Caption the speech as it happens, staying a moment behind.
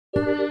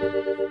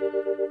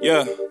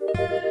Yeah.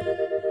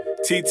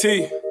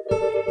 TT.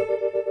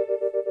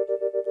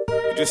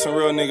 Just some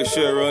real nigga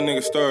shit, real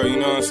nigga story, you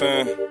know what I'm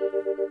saying?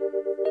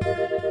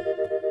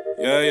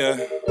 Yeah. Yeah.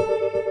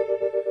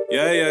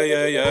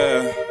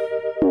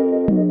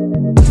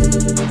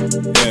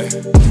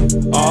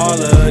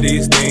 All of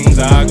these things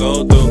I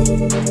go through,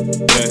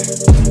 yeah.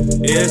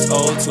 It's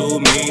old to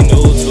me,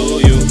 new to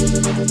you,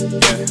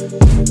 yeah.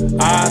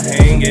 I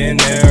hang in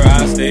there,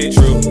 I stay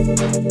true,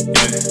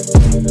 yeah.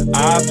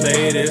 I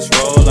play this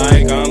role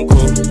like I'm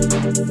cool.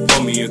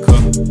 Pour me a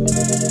cup,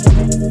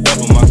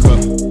 double my cup,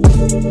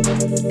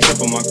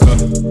 triple my cup,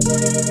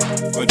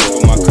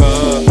 quadruple my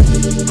cup,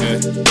 yeah.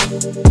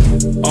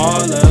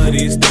 All of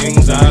these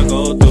things I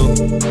go through,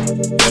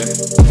 yeah.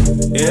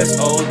 It's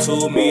old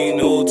to me,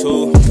 new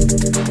to.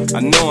 I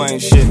know I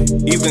ain't shit.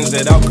 Evens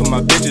it out, cause my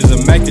bitch is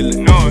immaculate.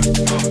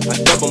 I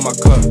double my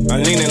cup,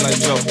 I'm leaning like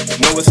Joe.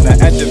 No, it's not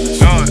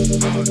activist.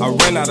 I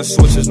ran out of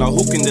switches, now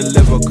who can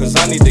deliver? Cause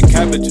I need the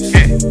cabbages.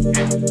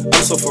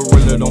 I'm so for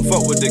real, don't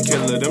fuck with the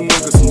killer. Them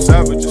niggas some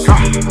savages.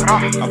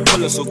 I'm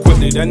pulling so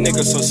quickly, that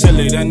nigga so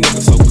silly, that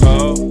nigga so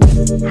cold.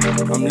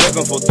 I'm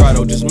living full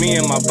throttle, just me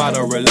and my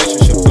bottle,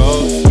 relationship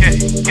goes.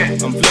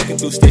 I'm flicking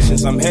through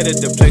stations, I'm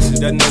headed to places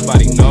that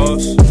nobody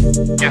knows.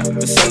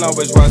 The sun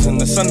always rising,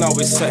 the sun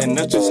always setting,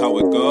 that's just how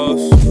it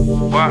goes.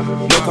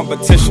 No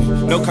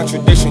competition, no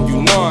contradiction,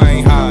 you know I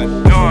ain't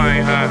hiding.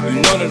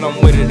 You know that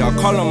I'm with it, I'll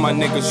call on my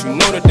niggas, you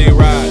know that they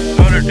ride.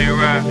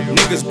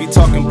 Niggas be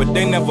talking, but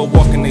they never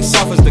walking, they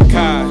soft as the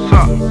kite.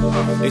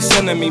 They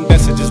sending me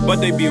messages, but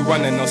they be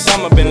running,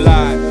 Osama bin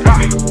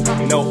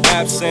Laden. No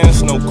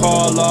absence, no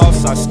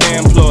call-offs, I stay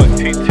employed.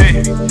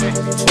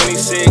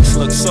 26,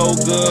 look so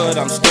good,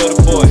 I'm still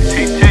the boy.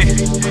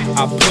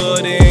 I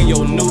put in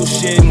your new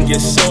shit and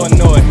get so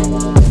annoyed.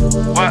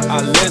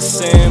 I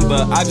listen,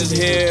 but I just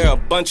hear a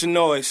bunch of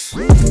noise.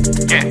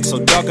 So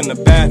dark in the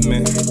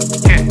Batman.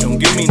 Don't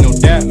give me no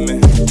dat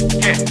man.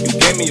 You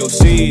gave me your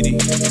CD.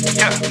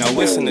 Now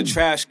it's in the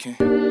trash can.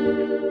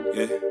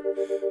 Yeah.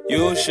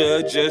 You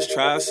should just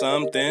try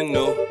something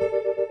new.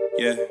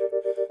 Yeah.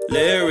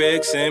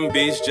 Lyrics and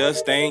beats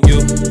just ain't you.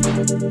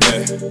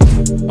 Yeah.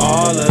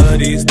 All of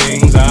these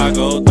things I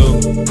go through.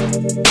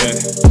 Yeah.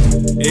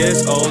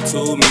 It's old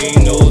to me,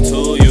 new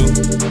to you.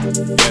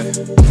 Yeah.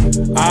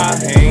 I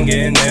hang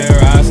in there,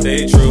 I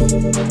stay true.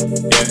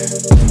 Yeah.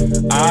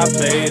 I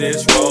play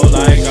this role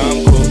like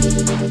I'm cool.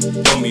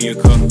 Pour me a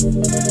cup,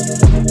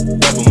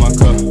 double my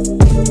cup,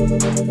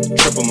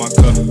 triple my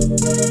cup,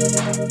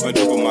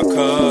 quadruple my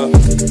cup.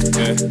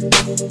 Yeah.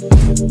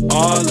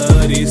 All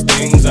of these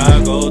things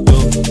I go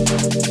through.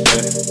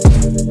 Yeah.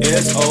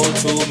 It's old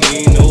to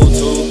me, new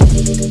to.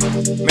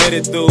 Made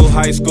it through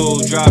high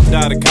school, dropped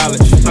out of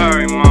college.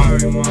 Sorry, mom.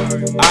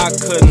 I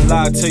couldn't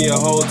lie to your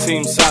whole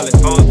team solid.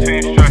 Whole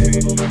team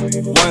straight.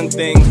 One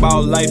thing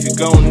about life, you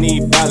gon'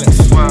 need balance.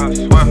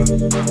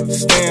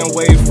 Staying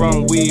away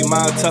from weed,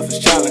 my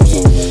toughest challenge.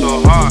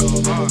 So hard.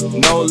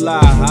 No lie,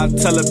 I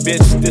tell a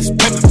bitch this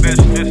pimpin'.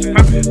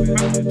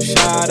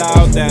 Shout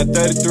out that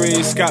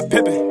 33 Scott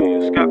Pippen.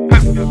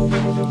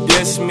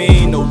 Diss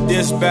me, no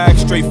diss back,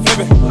 straight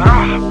flippin'.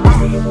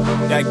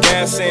 That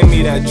gas in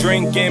me, that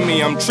drink in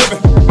me, I'm trippin'.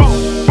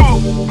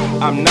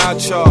 I'm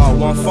not y'all,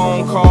 one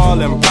phone call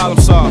and problem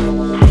solved.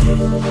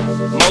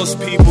 Most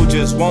people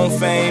just want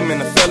fame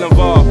and the feel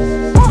involved.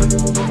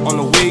 On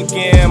the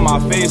weekend, my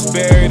face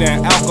buried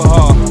in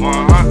alcohol.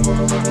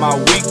 My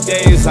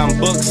weekdays, I'm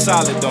booked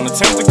solid, don't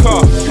attempt to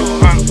call.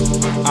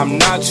 I'm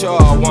not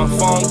y'all, one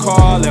phone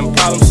call and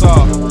problem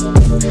solved.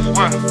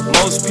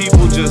 Most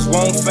people just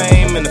want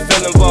fame and the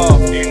feel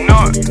involved.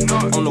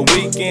 On the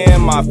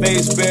weekend, my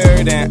face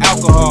buried in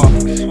alcohol.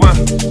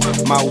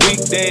 My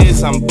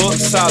weekdays, I'm booked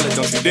solid,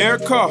 don't you dare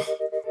call.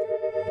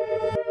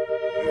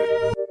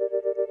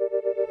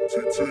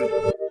 TT.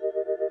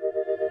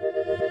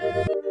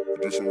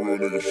 Just some real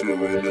nigga shit, real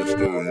nigga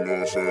story, you know what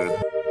I'm saying?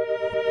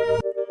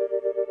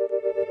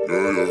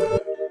 Yeah.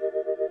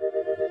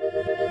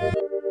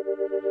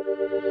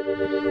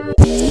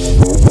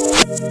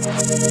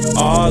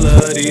 All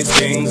of these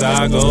things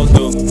I go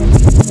through,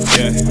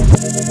 yeah.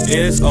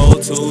 It's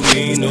old to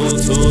me, new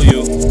to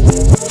you,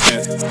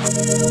 yeah.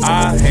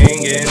 I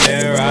hang in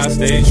there, I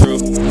stay true,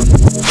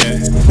 yeah.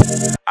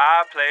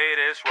 I play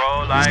this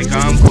role like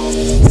I'm cool.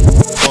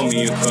 Pour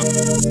me a cup,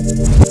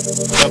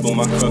 double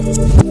my cup,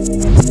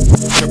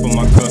 triple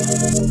my cup,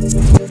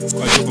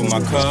 quadruple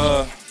my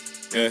cup,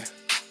 yeah.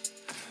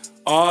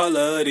 All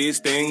of these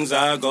things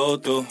I go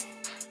through,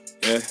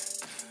 yeah.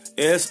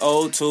 It's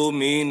old to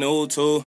me, new to.